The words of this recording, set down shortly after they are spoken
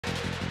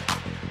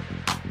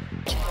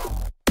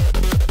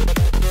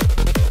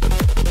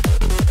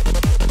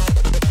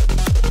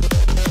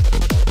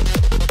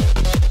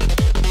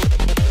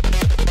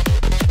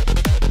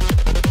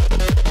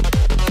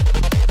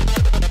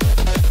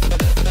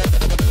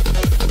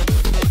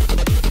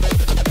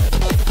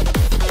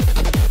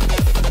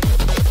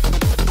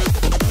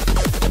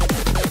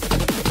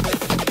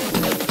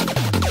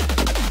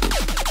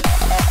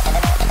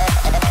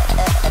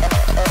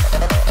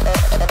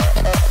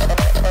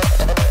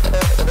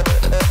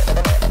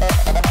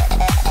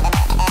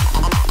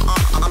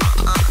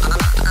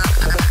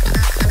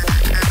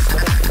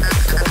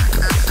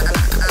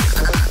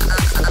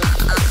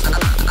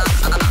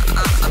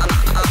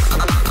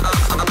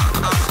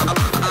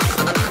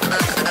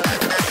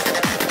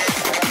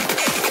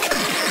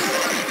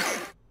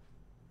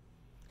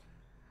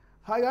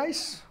Hi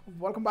guys,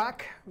 welcome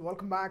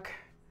back.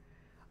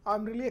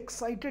 I'm really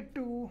excited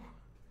to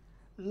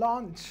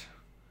launch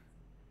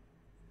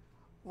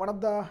one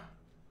of the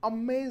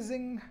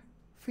amazing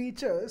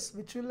features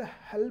which will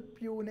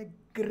help you in a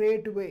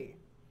great way.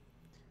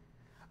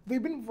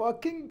 We've been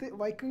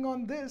working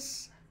on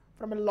this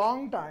from a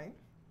long time.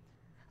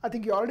 I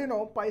think you already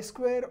know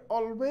PiSquare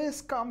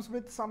always comes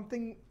with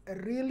something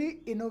really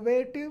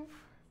innovative,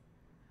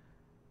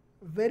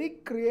 very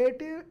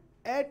creative,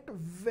 yet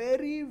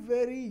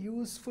very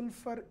useful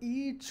for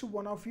each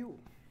one of you.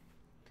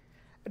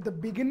 At the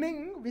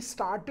beginning, we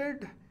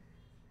started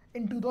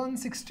in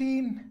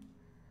 2016,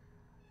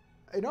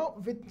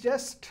 with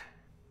just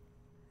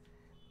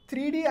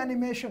 3D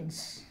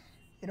animations,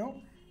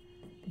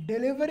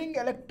 delivering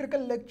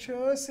electrical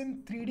lectures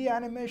in 3D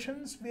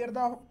animations. We are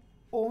the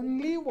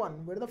only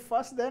one, we're the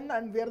first then,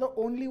 and we are the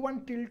only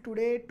one till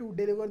today to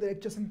deliver the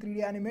lectures in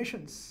 3D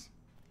animations.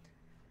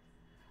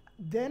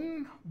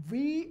 Then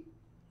we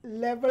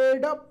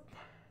leveled up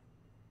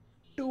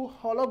to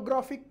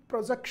holographic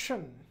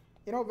projection.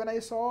 When I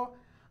saw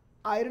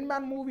Iron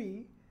Man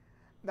movie,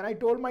 then I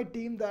told my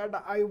team that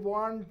I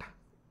want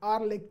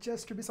our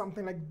lectures to be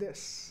something like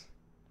this.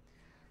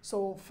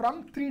 So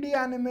from 3D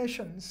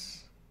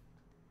animations,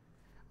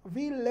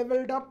 we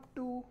leveled up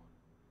to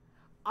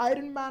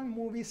Iron Man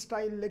movie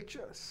style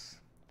lectures,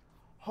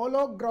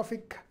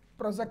 holographic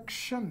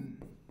projection.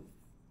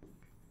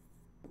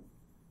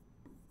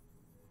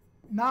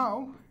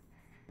 Now,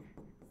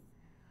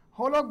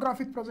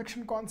 holographic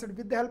projection concept,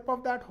 with the help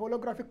of that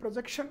holographic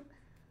projection,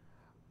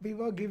 we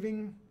were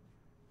giving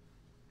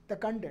the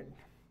content,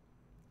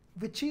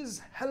 which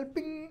is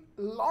helping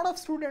a lot of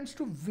students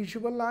to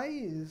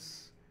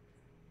visualize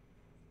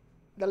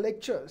the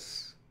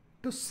lectures,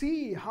 to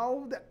see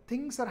how the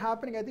things are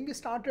happening. I think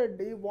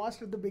we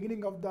watched at the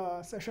beginning of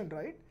the session,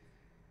 right?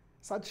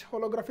 Such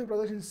holographic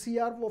projection,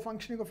 CRO,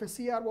 functioning of a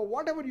CRO,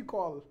 whatever you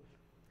call,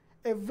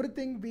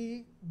 everything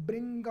we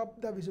bring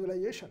up the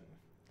visualization.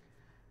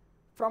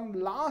 From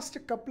last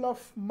couple of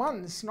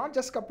months, not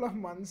just couple of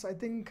months, I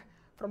think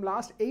from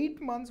last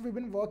 8 months, we've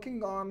been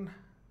working on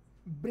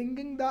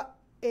bringing the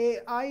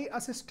AI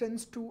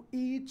assistance to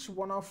each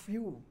one of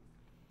you.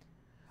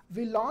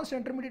 We launched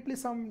intermittently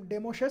some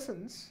demo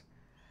sessions.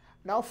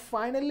 Now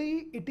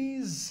finally it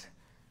is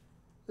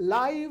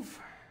live.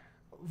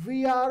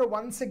 We are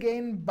once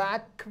again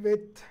back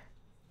with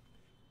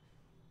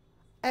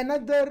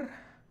another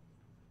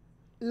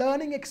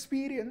learning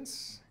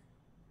experience.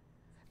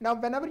 Now,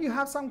 whenever you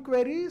have some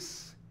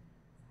queries,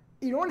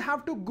 you don't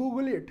have to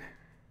Google it.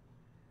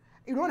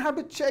 You don't have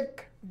to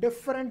check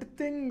different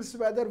things,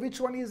 whether which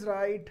one is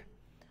right.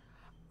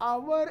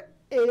 Our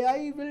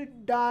AI will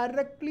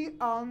directly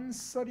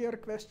answer your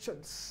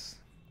questions.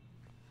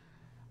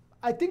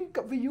 I think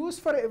we use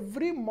for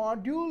every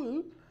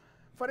module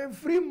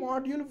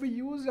we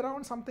use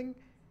around something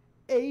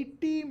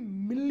 80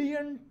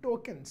 million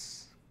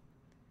tokens.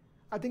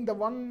 I think the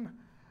one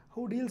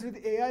who deals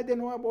with AI, they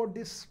know about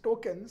these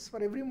tokens. For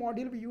every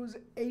module, we use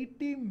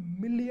 80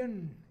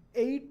 million,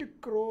 8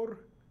 crore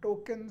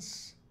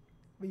tokens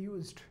we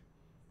used.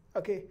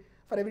 Okay,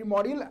 for every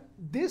module.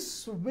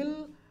 This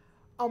will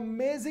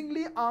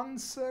amazingly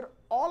answer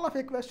all of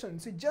your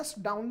questions. You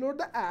just download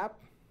the app,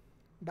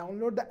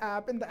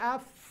 and the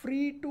app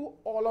free to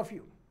all of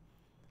you.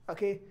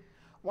 Okay,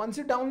 once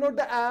you download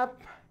the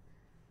app,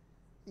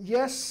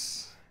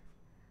 yes,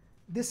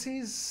 this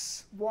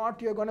is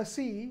what you're gonna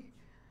see.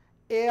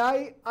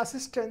 AI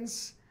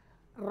assistance.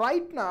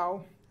 Right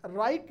now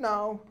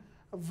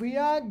we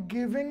are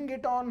giving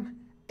it on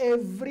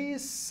every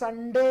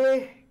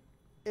Sunday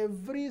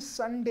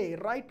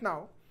right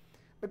now,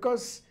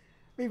 because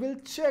we will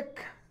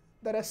check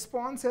the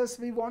responses.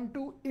 We want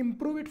to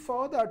improve it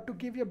further to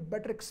give you a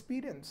better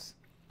experience,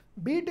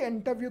 be it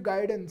interview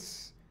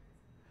guidance,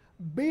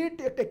 be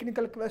it a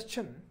technical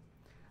question.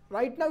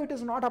 Right now it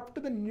is not up to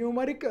the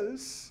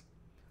numericals,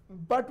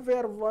 but we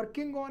are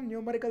working on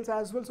numericals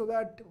as well, so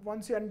that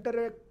once you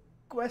enter a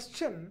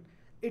question,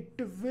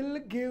 it will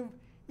give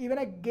even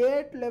a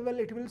gate level,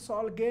 it will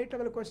solve gate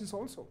level questions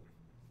also.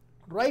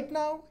 Right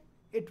now,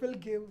 it will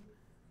give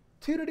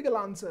theoretical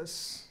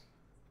answers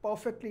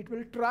perfectly. It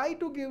will try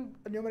to give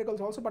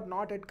numericals also, but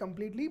not yet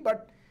completely.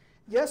 But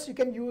yes, you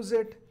can use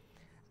it.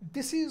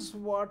 This is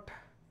what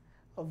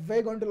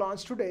we're going to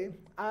launch today.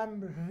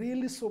 I'm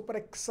really super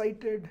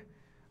excited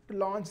to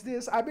launch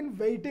this. I've been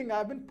waiting,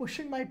 I've been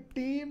pushing my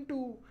team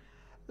to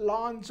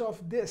launch of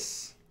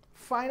this.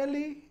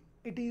 Finally,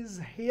 it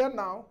is here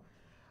now.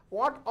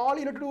 What all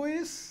you have to do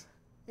is,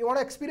 you want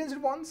to experience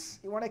it once?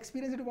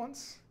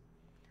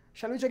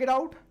 Shall we check it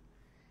out?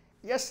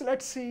 Yes,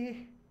 let's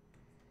see.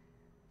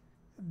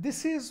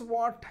 This is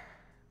what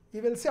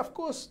you will see. Of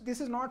course,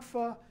 this is not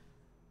for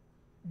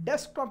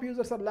desktop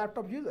users or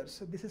laptop users.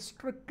 So this is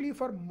strictly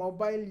for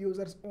mobile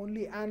users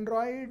only,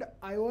 Android,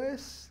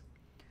 iOS.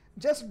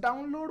 Just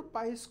download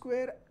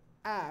PiSquare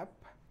app.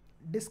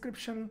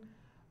 Description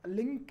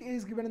link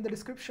is given in the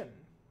description.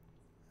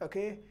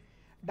 Okay,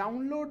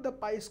 download the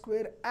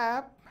PiSquare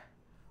app.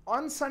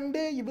 On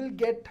Sunday you will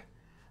get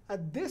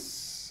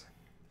this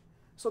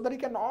so that you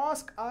can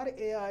ask our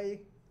AI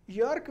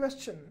your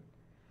question.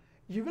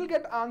 You will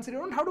get answer. You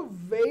don't have to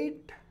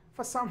wait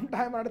for some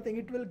time or anything.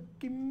 It will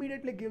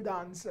immediately give the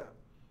answer.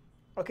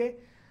 Okay,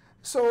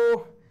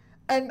 so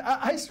and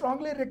I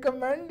strongly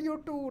recommend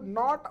you to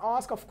not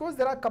ask. Of course,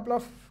 there are a couple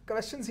of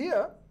questions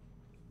here.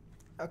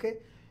 Okay,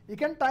 you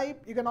can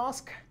type, you can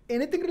ask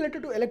anything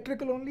related to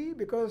electrical only,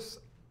 because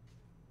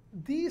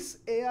this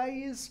AI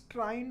is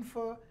trained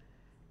for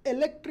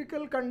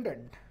electrical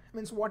content.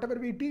 Means whatever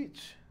we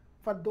teach,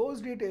 for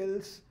those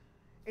details,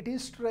 it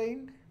is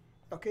trained.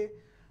 Okay,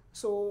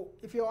 so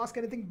if you ask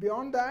anything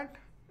beyond that,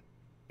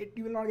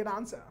 you will not get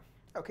answer.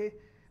 Okay,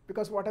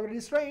 because whatever it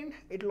is trained,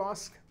 it will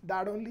ask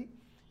that only,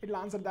 it will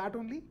answer that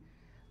only.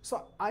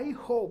 So I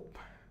hope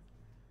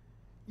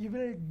you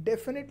will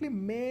definitely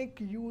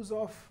make use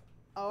of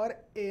our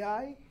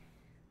AI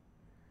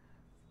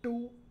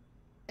to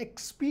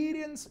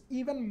experience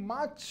even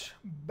much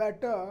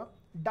better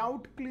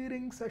doubt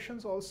clearing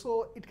sessions.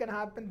 Also, it can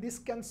happen. This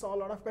can solve a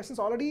lot of questions.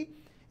 Already,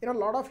 a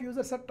lot of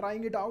users are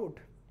trying it out.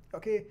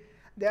 Okay,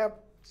 they are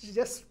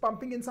just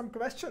pumping in some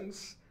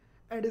questions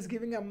and is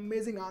giving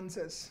amazing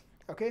answers.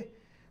 Okay,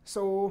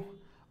 so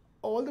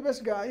all the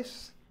best,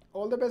 guys.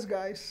 All the best,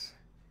 guys.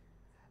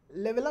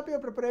 Level up your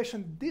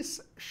preparation.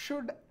 This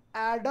should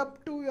add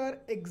up to your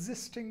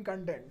existing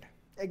content,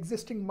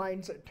 existing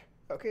mindset.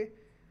 Okay,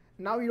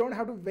 now you don't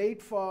have to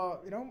wait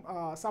for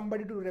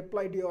somebody to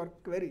reply to your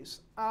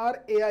queries.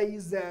 Our AI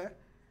is there.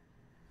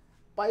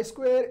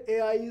 PiSquare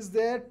AI is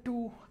there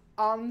to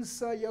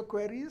answer your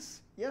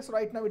queries. Yes,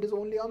 right now it is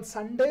only on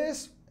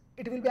Sundays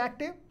it will be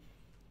active.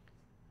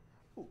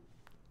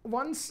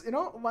 Once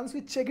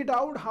we check it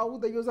out how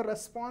the user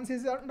response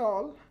is and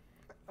all,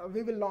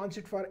 we will launch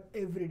it for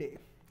every day.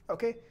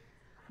 Okay,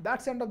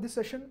 that's the end of this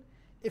session.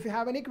 If you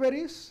have any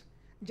queries,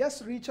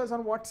 just reach us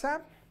on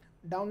WhatsApp,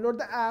 download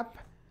the app.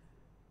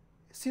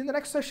 See you in the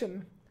next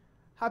session.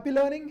 Happy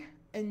learning.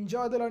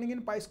 Enjoy the learning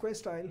in PiSquare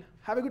style.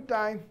 Have a good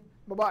time.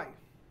 Bye-bye.